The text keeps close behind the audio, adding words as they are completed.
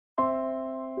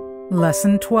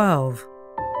Lesson 12.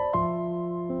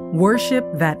 Worship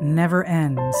that never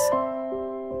ends.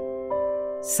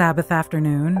 Sabbath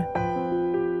Afternoon,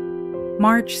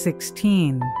 March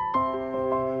 16.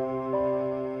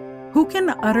 Who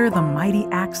can utter the mighty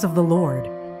acts of the Lord?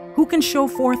 Who can show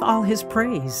forth all his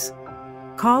praise?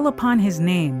 Call upon his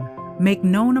name, make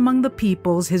known among the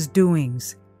peoples his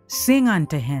doings. Sing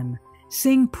unto him,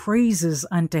 sing praises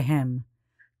unto him.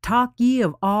 Talk ye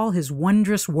of all his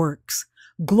wondrous works.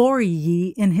 Glory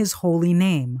ye in his holy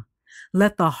name.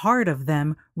 Let the heart of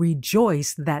them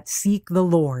rejoice that seek the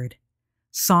Lord.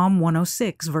 Psalm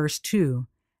 106, verse 2,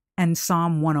 and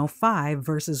Psalm 105,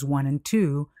 verses 1 and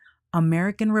 2,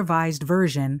 American Revised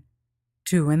Version,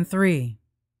 2 and 3.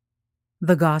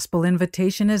 The gospel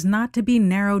invitation is not to be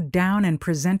narrowed down and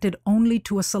presented only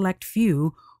to a select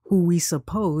few who we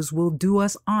suppose will do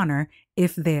us honor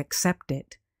if they accept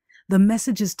it. The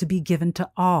message is to be given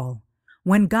to all.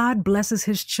 When God blesses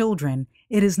his children,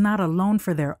 it is not alone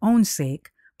for their own sake,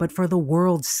 but for the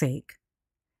world's sake.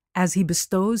 As he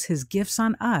bestows his gifts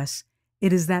on us,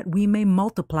 it is that we may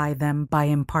multiply them by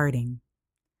imparting.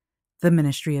 The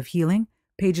Ministry of Healing,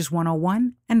 pages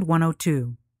 101 and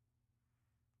 102.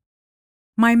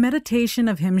 My meditation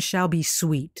of him shall be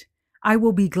sweet. I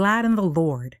will be glad in the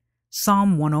Lord.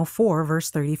 Psalm 104, verse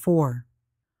 34.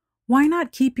 Why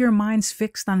not keep your minds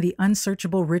fixed on the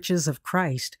unsearchable riches of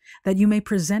Christ, that you may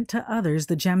present to others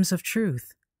the gems of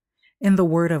truth? In the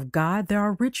Word of God, there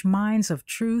are rich mines of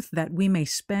truth that we may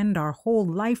spend our whole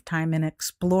lifetime in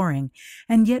exploring,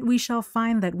 and yet we shall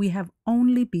find that we have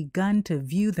only begun to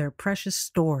view their precious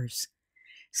stores.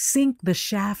 Sink the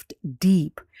shaft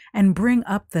deep and bring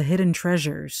up the hidden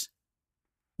treasures.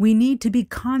 We need to be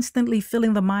constantly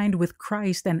filling the mind with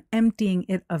Christ and emptying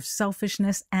it of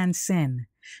selfishness and sin.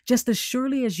 Just as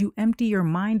surely as you empty your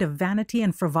mind of vanity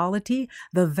and frivolity,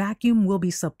 the vacuum will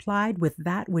be supplied with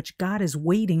that which God is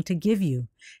waiting to give you,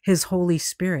 his Holy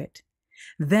Spirit.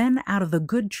 Then out of the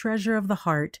good treasure of the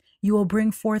heart, you will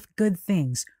bring forth good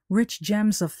things, rich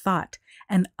gems of thought,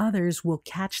 and others will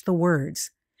catch the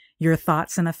words. Your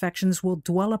thoughts and affections will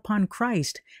dwell upon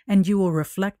Christ, and you will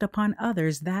reflect upon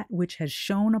others that which has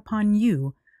shone upon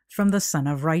you from the Son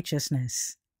of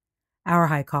Righteousness. Our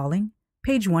High Calling,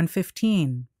 page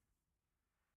 115.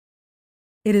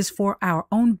 It is for our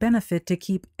own benefit to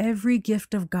keep every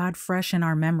gift of God fresh in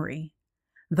our memory.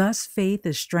 Thus faith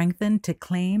is strengthened to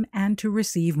claim and to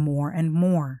receive more and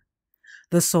more.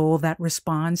 The soul that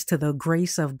responds to the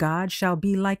grace of God shall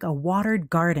be like a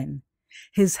watered garden.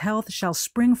 His health shall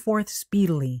spring forth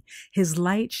speedily, his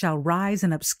light shall rise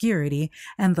in obscurity,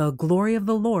 and the glory of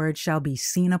the Lord shall be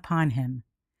seen upon him.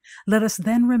 Let us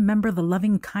then remember the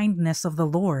loving kindness of the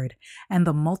Lord and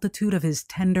the multitude of his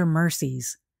tender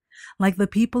mercies. Like the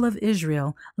people of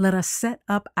Israel, let us set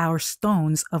up our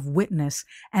stones of witness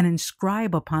and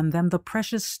inscribe upon them the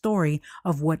precious story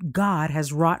of what God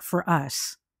has wrought for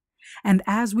us. And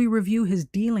as we review his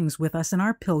dealings with us in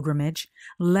our pilgrimage,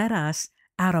 let us,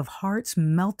 out of hearts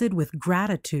melted with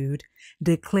gratitude,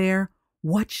 declare,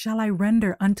 "What shall I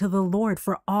render unto the Lord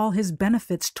for all his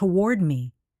benefits toward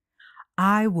me?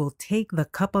 I will take the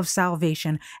cup of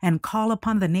salvation and call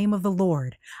upon the name of the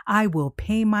Lord. I will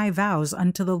pay my vows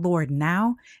unto the Lord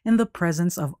now in the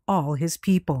presence of all his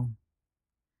people."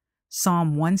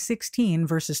 Psalm 116,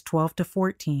 verses 12 to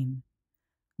 14.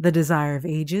 The Desire of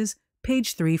Ages,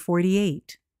 page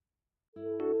 348.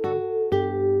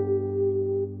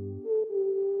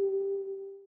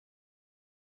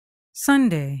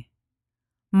 Sunday,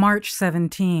 March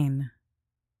 17.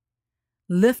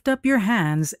 Lift up your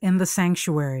hands in the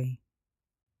sanctuary.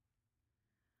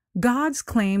 God's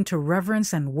claim to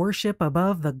reverence and worship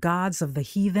above the gods of the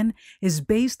heathen is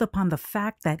based upon the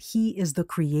fact that he is the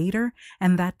creator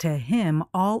and that to him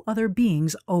all other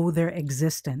beings owe their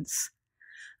existence.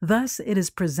 Thus it is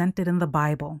presented in the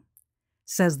Bible.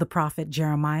 Says the prophet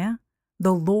Jeremiah,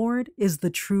 "The Lord is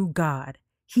the true God.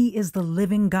 He is the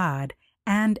living God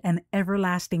and an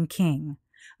everlasting King.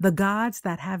 The gods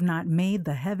that have not made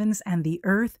the heavens and the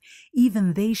earth,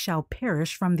 even they shall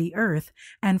perish from the earth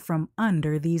and from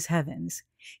under these heavens.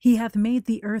 He hath made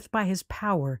the earth by his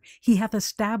power, he hath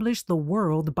established the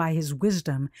world by his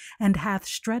wisdom, and hath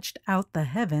stretched out the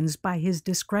heavens by his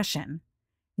discretion."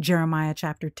 Jeremiah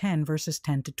chapter 10, verses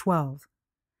 10 to 12.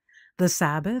 The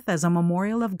Sabbath, as a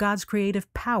memorial of God's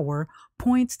creative power,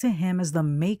 points to him as the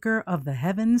maker of the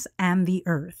heavens and the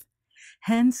earth.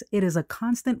 Hence, it is a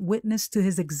constant witness to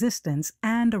his existence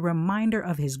and a reminder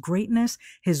of his greatness,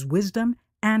 his wisdom,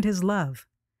 and his love.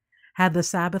 Had the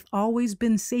Sabbath always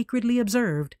been sacredly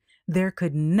observed, there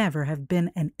could never have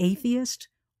been an atheist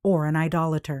or an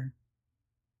idolater.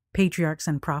 Patriarchs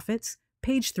and Prophets,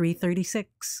 page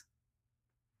 336.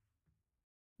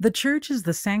 The church is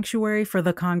the sanctuary for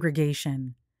the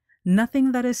congregation.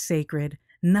 Nothing that is sacred,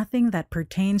 nothing that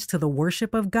pertains to the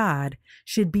worship of God,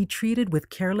 should be treated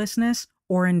with carelessness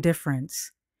or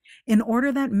indifference. In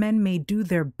order that men may do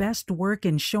their best work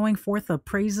in showing forth the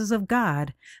praises of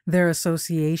God, their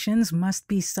associations must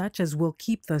be such as will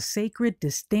keep the sacred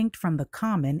distinct from the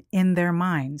common in their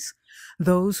minds.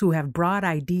 Those who have broad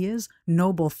ideas,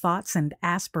 noble thoughts, and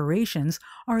aspirations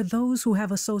are those who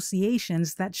have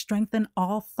associations that strengthen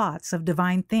all thoughts of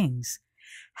divine things.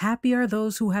 Happy are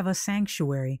those who have a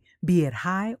sanctuary, be it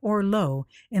high or low,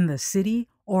 in the city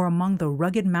or among the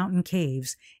rugged mountain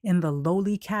caves, in the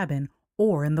lowly cabin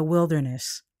or in the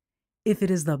wilderness. If it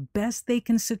is the best they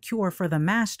can secure for the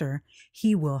Master,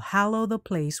 he will hallow the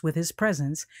place with his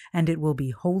presence, and it will be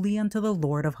holy unto the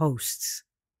Lord of hosts.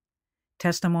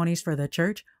 Testimonies for the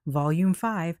Church, Volume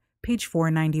 5, page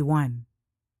 491.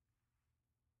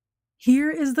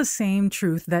 Here is the same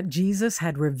truth that Jesus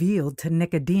had revealed to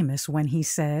Nicodemus when he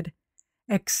said,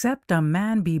 "Except a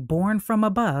man be born from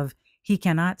above, he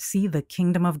cannot see the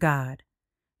kingdom of God."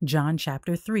 John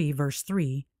chapter 3, verse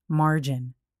 3,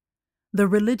 margin. The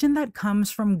religion that comes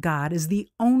from God is the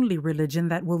only religion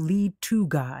that will lead to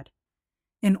God.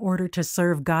 In order to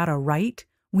serve God aright,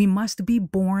 we must be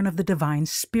born of the divine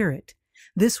Spirit.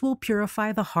 This will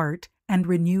purify the heart and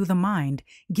renew the mind,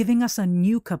 giving us a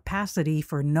new capacity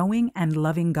for knowing and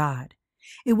loving God.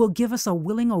 It will give us a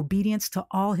willing obedience to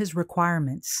all His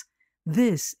requirements.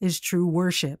 This is true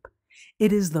worship.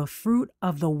 It is the fruit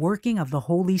of the working of the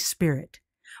Holy Spirit.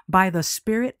 By the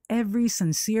Spirit, every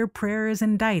sincere prayer is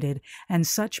indited, and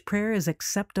such prayer is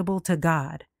acceptable to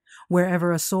God.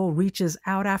 Wherever a soul reaches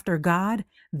out after God,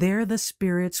 there the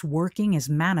Spirit's working is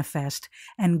manifest,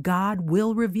 and God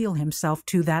will reveal Himself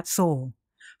to that soul.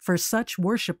 For such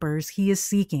worshipers He is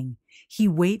seeking. He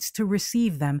waits to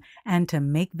receive them and to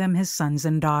make them His sons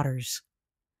and daughters.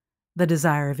 The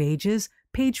Desire of Ages,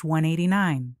 page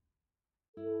 189.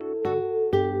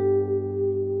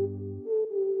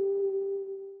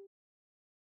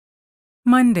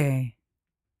 Monday,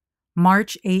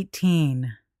 March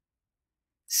 18.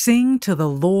 Sing to the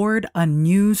Lord a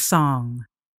new song.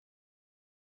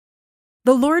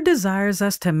 The Lord desires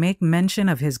us to make mention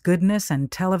of His goodness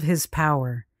and tell of His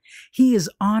power. He is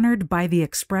honored by the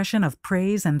expression of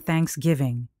praise and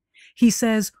thanksgiving. He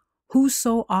says,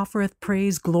 "Whoso offereth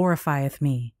praise glorifieth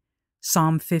me."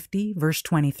 Psalm 50, verse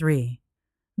 23.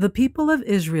 The people of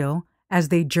Israel, as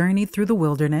they journeyed through the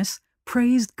wilderness,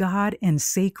 praised God in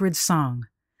sacred song.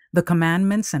 The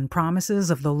commandments and promises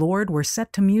of the Lord were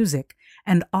set to music,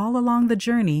 and all along the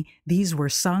journey these were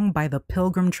sung by the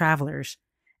pilgrim travelers.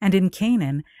 And in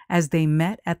Canaan, as they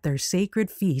met at their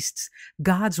sacred feasts,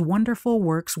 God's wonderful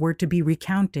works were to be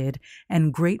recounted,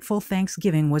 and grateful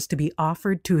thanksgiving was to be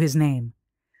offered to His name.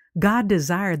 God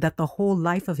desired that the whole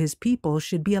life of His people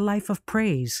should be a life of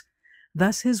praise.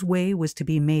 Thus His way was to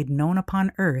be made known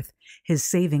upon earth, His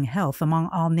saving health among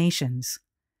all nations.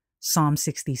 Psalm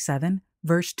 67,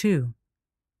 verse 2.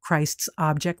 Christ's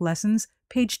Object Lessons,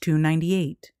 page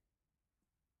 298.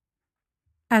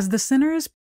 As the sinner is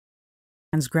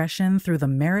transgression through the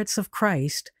merits of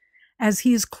Christ, as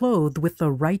he is clothed with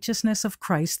the righteousness of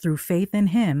Christ through faith in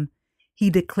Him, he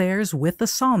declares with the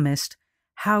psalmist,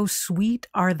 "How sweet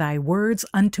are thy words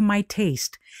unto my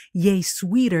taste, yea,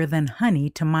 sweeter than honey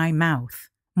to my mouth.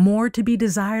 More to be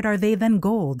desired are they than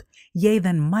gold, yea,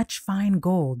 than much fine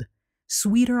gold,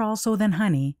 sweeter also than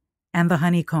honey, and the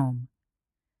honeycomb."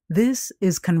 This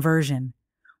is conversion.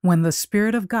 When the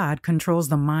Spirit of God controls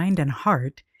the mind and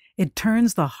heart, it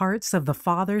turns the hearts of the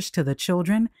fathers to the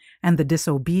children, and the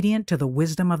disobedient to the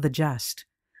wisdom of the just.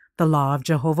 The law of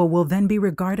Jehovah will then be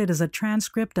regarded as a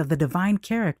transcript of the divine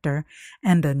character,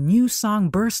 and a new song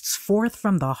bursts forth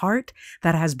from the heart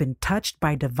that has been touched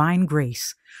by divine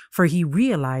grace, for he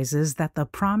realizes that the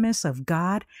promise of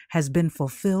God has been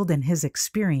fulfilled in his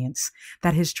experience,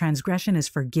 that his transgression is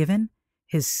forgiven,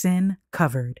 his sin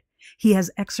covered. He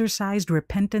has exercised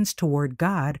repentance toward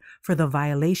God for the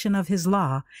violation of His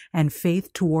law, and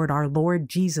faith toward our Lord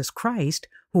Jesus Christ,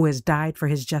 who has died for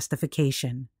his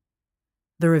justification.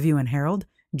 The Review and Herald,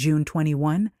 June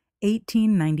 21,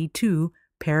 1892,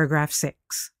 paragraph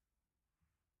 6.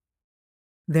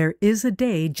 There is a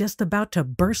day just about to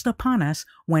burst upon us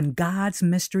when God's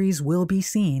mysteries will be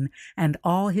seen and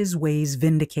all His ways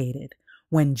vindicated,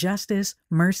 when justice,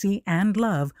 mercy, and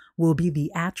love will be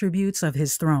the attributes of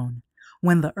His throne.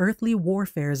 When the earthly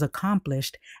warfare is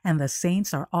accomplished and the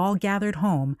saints are all gathered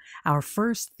home, our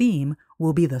first theme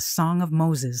will be the Song of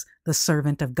Moses, the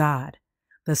servant of God.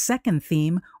 The second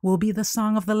theme will be the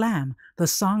Song of the Lamb, the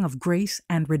song of grace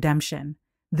and redemption.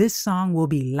 This song will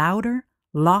be louder,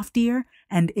 loftier,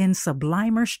 and in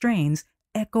sublimer strains,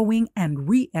 echoing and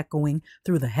re-echoing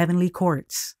through the heavenly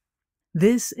courts.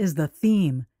 This is the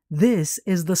theme, this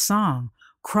is the song,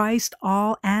 Christ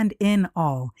all and in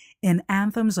all, in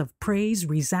anthems of praise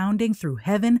resounding through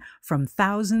heaven from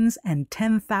thousands and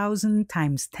 10,000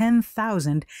 times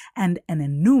 10,000 and an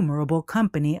innumerable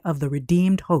company of the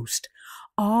redeemed host.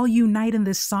 All unite in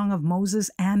this song of Moses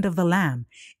and of the Lamb.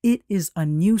 It is a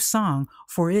new song,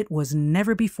 for it was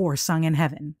never before sung in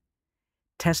heaven.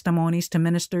 Testimonies to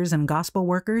Ministers and Gospel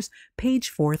Workers, page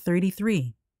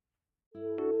 433.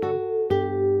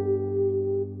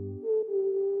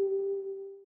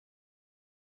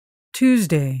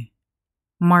 Tuesday,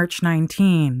 March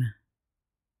 19.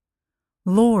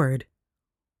 Lord,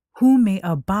 who may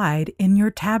abide in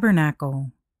your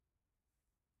tabernacle?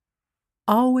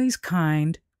 Always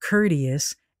kind,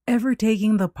 courteous, ever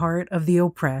taking the part of the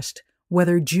oppressed,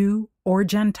 whether Jew or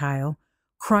Gentile,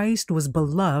 Christ was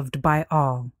beloved by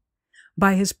all.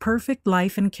 By his perfect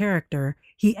life and character,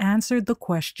 he answered the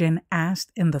question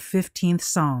asked in the 15th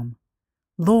Psalm.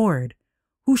 Lord,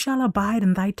 who shall abide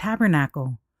in thy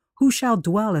tabernacle? Who shall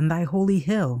dwell in thy holy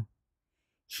hill?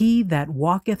 He that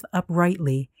walketh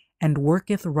uprightly, and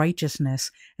worketh righteousness,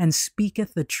 and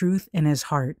speaketh the truth in his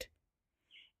heart.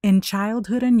 In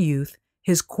childhood and youth,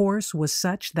 his course was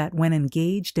such that when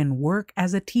engaged in work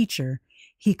as a teacher,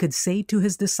 he could say to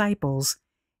his disciples,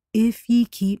 If ye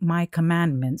keep my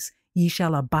commandments, ye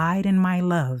shall abide in my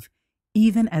love,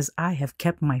 even as I have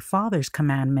kept my Father's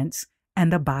commandments,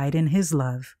 and abide in his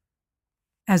love.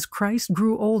 As Christ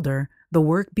grew older, the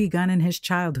work begun in his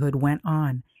childhood went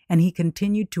on, and he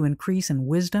continued to increase in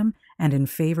wisdom and in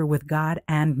favor with God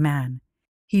and man.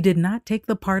 He did not take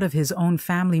the part of his own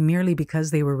family merely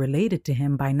because they were related to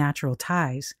him by natural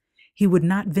ties. He would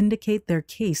not vindicate their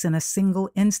case in a single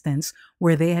instance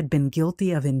where they had been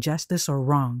guilty of injustice or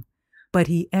wrong, but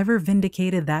he ever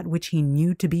vindicated that which he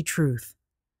knew to be truth.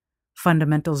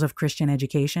 Fundamentals of Christian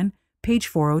Education, page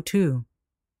 402.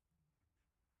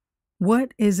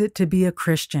 What is it to be a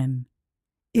Christian?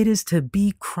 It is to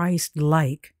be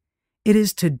Christ-like. It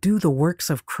is to do the works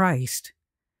of Christ.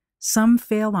 Some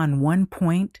fail on one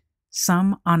point,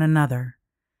 some on another.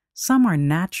 Some are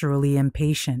naturally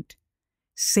impatient.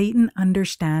 Satan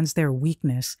understands their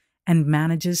weakness and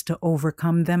manages to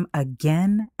overcome them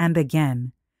again and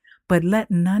again. But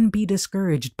let none be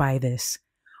discouraged by this.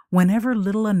 Whenever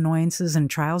little annoyances and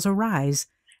trials arise,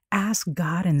 ask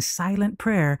God in silent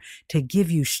prayer to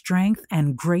give you strength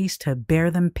and grace to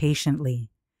bear them patiently.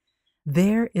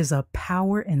 There is a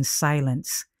power in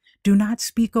silence. Do not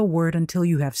speak a word until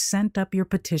you have sent up your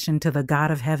petition to the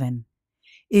God of heaven.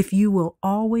 If you will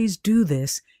always do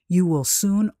this, you will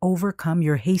soon overcome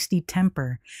your hasty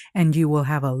temper, and you will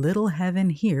have a little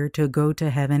heaven here to go to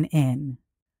heaven in.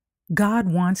 God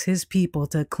wants his people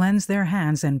to cleanse their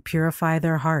hands and purify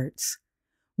their hearts.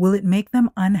 Will it make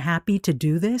them unhappy to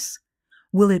do this?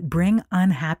 Will it bring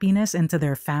unhappiness into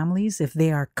their families if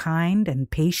they are kind and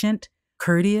patient,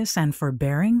 courteous and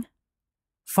forbearing?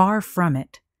 Far from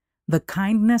it. The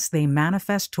kindness they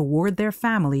manifest toward their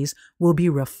families will be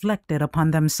reflected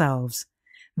upon themselves.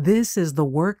 This is the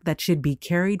work that should be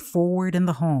carried forward in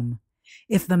the home.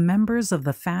 If the members of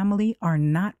the family are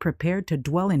not prepared to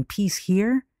dwell in peace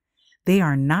here, they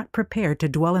are not prepared to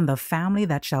dwell in the family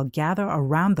that shall gather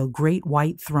around the great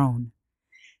white throne.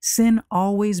 Sin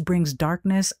always brings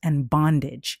darkness and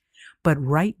bondage, but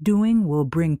right doing will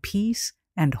bring peace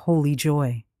and holy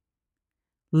joy.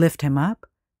 Lift him up,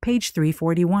 page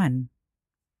 341.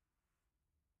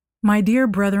 My dear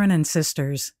brethren and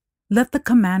sisters, let the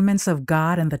commandments of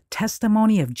God and the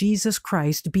testimony of Jesus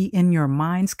Christ be in your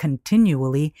minds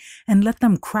continually, and let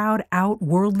them crowd out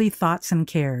worldly thoughts and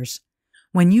cares.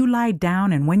 When you lie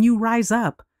down and when you rise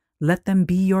up, let them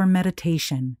be your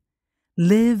meditation.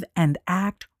 Live and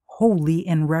act wholly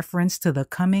in reference to the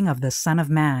coming of the Son of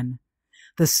Man.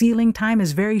 The sealing time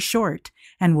is very short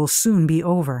and will soon be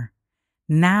over.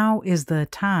 Now is the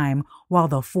time while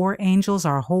the 4 angels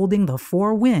are holding the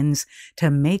 4 winds to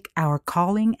make our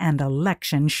calling and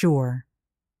election sure.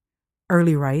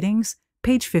 Early Writings,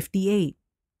 page 58.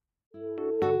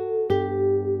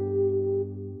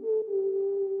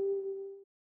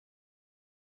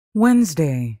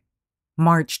 Wednesday,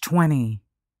 March 20.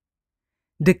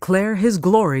 Declare his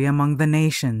glory among the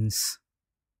nations.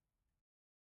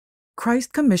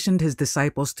 Christ commissioned his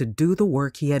disciples to do the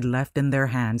work he had left in their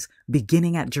hands,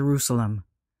 beginning at Jerusalem.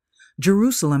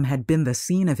 Jerusalem had been the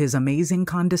scene of his amazing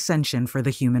condescension for the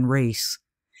human race.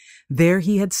 There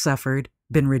he had suffered,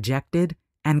 been rejected,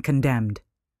 and condemned.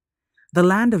 The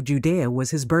land of Judea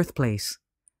was his birthplace.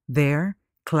 There,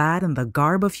 Clad in the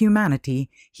garb of humanity,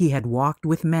 he had walked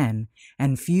with men,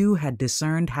 and few had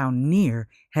discerned how near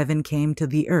heaven came to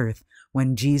the earth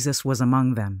when Jesus was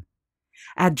among them.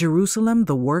 At Jerusalem,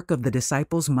 the work of the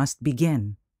disciples must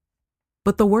begin.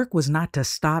 But the work was not to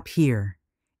stop here.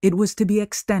 It was to be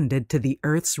extended to the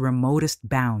earth's remotest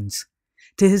bounds.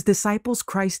 To his disciples,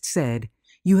 Christ said,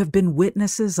 "You have been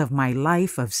witnesses of my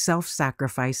life of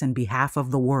self-sacrifice in behalf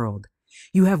of the world.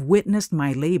 You have witnessed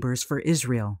my labors for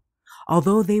Israel.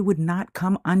 Although they would not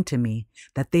come unto me,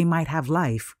 that they might have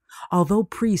life, although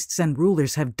priests and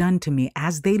rulers have done to me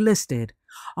as they listed,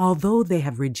 although they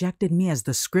have rejected me as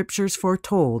the Scriptures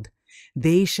foretold,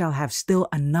 they shall have still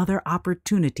another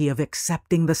opportunity of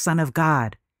accepting the Son of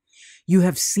God. You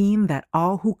have seen that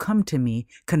all who come to me,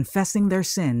 confessing their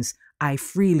sins, I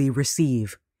freely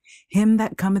receive. Him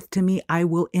that cometh to me I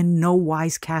will in no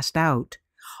wise cast out.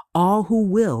 All who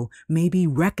will may be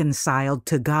reconciled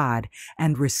to God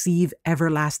and receive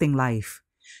everlasting life.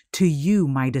 To you,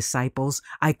 my disciples,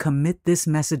 I commit this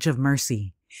message of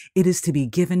mercy. It is to be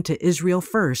given to Israel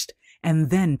first, and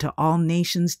then to all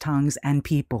nations, tongues, and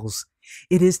peoples.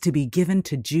 It is to be given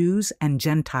to Jews and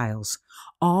Gentiles.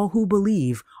 All who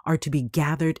believe are to be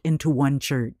gathered into one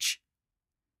church."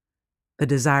 The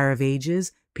Desire of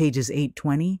Ages, pages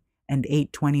 820 and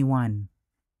 821.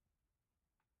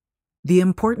 The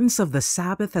importance of the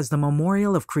Sabbath as the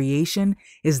memorial of creation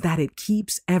is that it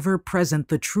keeps ever present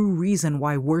the true reason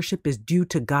why worship is due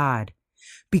to God,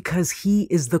 because He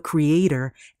is the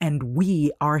Creator and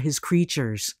we are His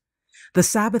creatures. The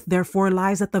Sabbath therefore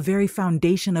lies at the very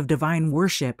foundation of divine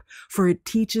worship, for it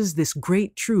teaches this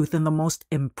great truth in the most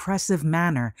impressive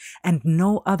manner, and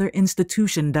no other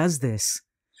institution does this.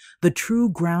 The true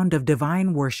ground of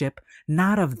divine worship,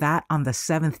 not of that on the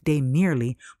seventh day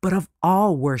merely, but of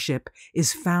all worship,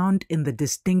 is found in the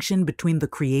distinction between the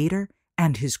Creator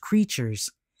and His creatures.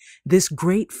 This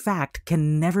great fact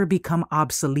can never become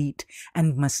obsolete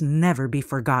and must never be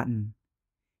forgotten.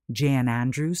 J. N.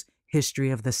 Andrews, History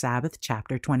of the Sabbath,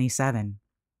 chapter 27.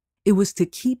 It was to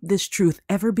keep this truth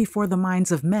ever before the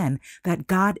minds of men that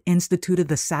God instituted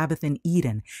the Sabbath in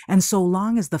Eden, and so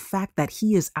long as the fact that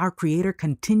He is our Creator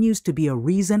continues to be a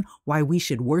reason why we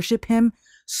should worship Him,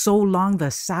 so long the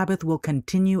Sabbath will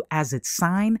continue as its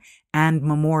sign and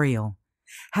memorial.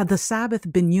 Had the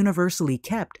Sabbath been universally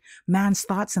kept, man's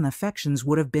thoughts and affections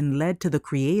would have been led to the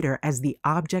Creator as the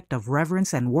object of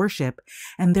reverence and worship,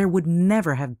 and there would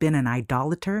never have been an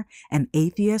idolater, an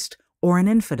atheist, or an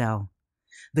infidel.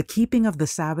 The keeping of the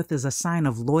Sabbath is a sign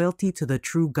of loyalty to the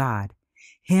true God,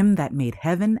 Him that made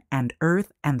heaven and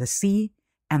earth and the sea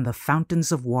and the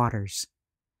fountains of waters.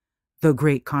 The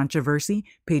Great Controversy,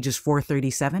 pages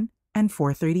 437 and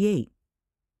 438.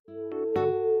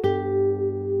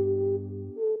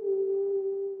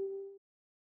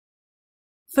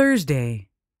 Thursday,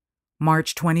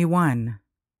 March 21.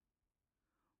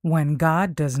 When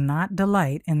God does not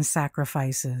delight in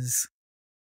sacrifices.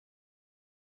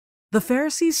 The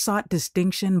Pharisees sought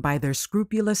distinction by their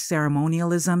scrupulous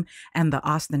ceremonialism and the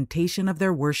ostentation of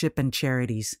their worship and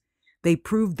charities. They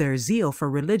proved their zeal for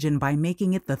religion by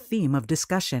making it the theme of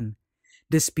discussion.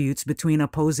 Disputes between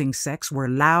opposing sects were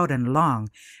loud and long,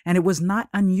 and it was not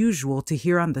unusual to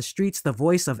hear on the streets the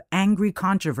voice of angry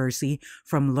controversy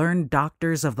from learned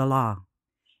doctors of the law.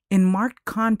 In marked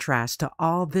contrast to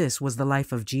all this was the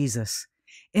life of Jesus.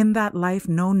 In that life,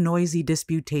 no noisy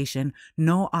disputation,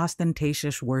 no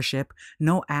ostentatious worship,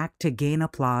 no act to gain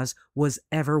applause was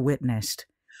ever witnessed.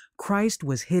 Christ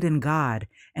was hid in God,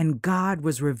 and God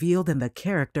was revealed in the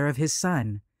character of His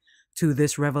Son. To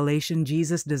this revelation,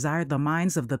 Jesus desired the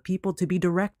minds of the people to be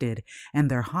directed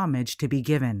and their homage to be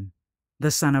given.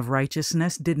 The Son of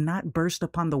Righteousness did not burst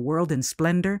upon the world in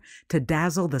splendor to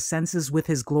dazzle the senses with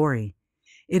His glory.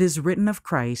 It is written of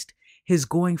Christ, His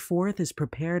going forth is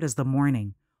prepared as the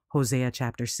morning. Hosea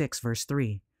chapter 6, verse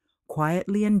 3.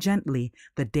 Quietly and gently,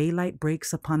 the daylight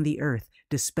breaks upon the earth,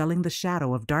 dispelling the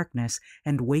shadow of darkness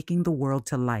and waking the world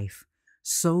to life.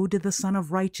 So did the Son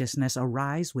of Righteousness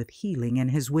arise with healing in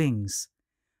His wings.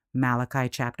 Malachi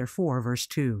chapter 4, verse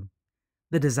 2.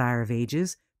 The Desire of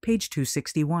Ages, page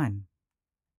 261.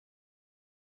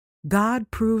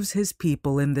 God proves His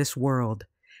people in this world.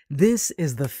 This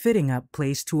is the fitting up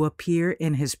place to appear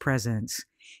in His presence.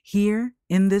 Here,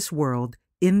 in this world,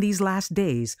 in these last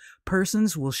days,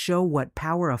 persons will show what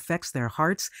power affects their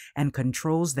hearts and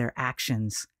controls their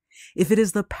actions. If it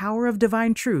is the power of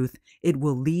divine truth, it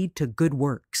will lead to good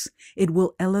works. It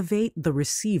will elevate the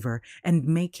receiver and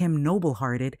make him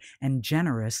noble-hearted and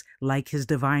generous like his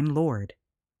divine Lord.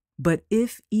 But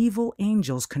if evil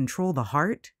angels control the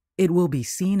heart, it will be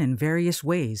seen in various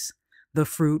ways. The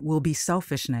fruit will be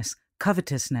selfishness,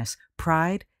 covetousness,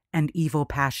 pride, and evil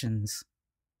passions.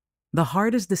 The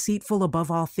heart is deceitful above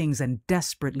all things and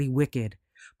desperately wicked.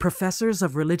 Professors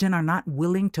of religion are not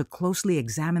willing to closely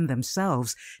examine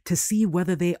themselves to see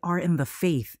whether they are in the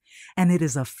faith, and it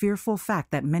is a fearful fact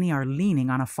that many are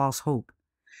leaning on a false hope.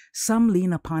 Some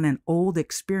lean upon an old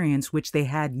experience which they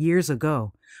had years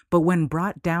ago, but when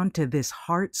brought down to this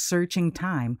heart-searching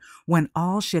time, when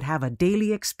all should have a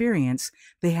daily experience,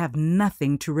 they have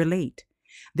nothing to relate.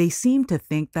 They seem to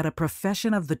think that a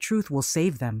profession of the truth will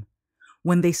save them.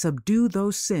 When they subdue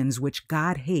those sins which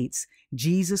God hates,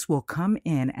 Jesus will come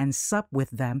in and sup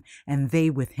with them and they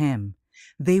with him.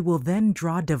 They will then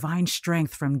draw divine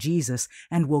strength from Jesus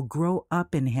and will grow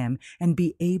up in him and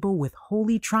be able with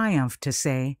holy triumph to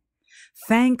say,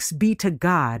 "Thanks be to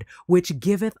God, which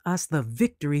giveth us the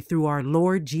victory through our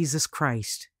Lord Jesus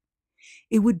Christ."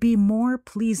 It would be more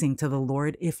pleasing to the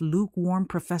Lord if lukewarm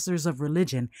professors of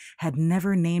religion had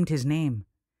never named his name.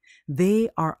 They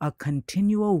are a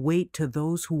continual weight to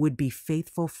those who would be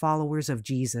faithful followers of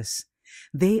Jesus.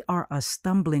 They are a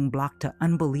stumbling block to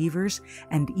unbelievers,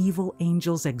 and evil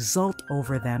angels exult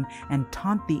over them and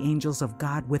taunt the angels of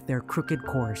God with their crooked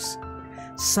course.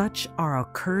 Such are a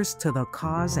curse to the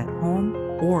cause at home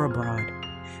or abroad.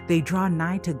 They draw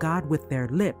nigh to God with their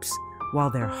lips, while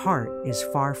their heart is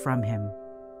far from him.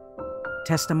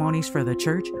 Testimonies for the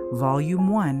Church, Volume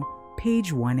 1,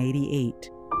 page 188.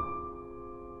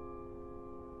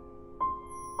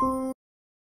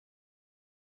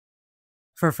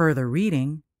 For further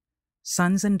reading,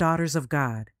 Sons and Daughters of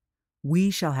God,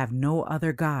 We Shall Have No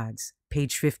Other Gods,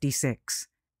 page 56,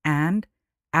 and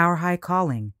Our High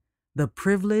Calling, The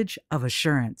Privilege of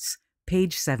Assurance,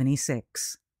 page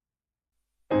 76.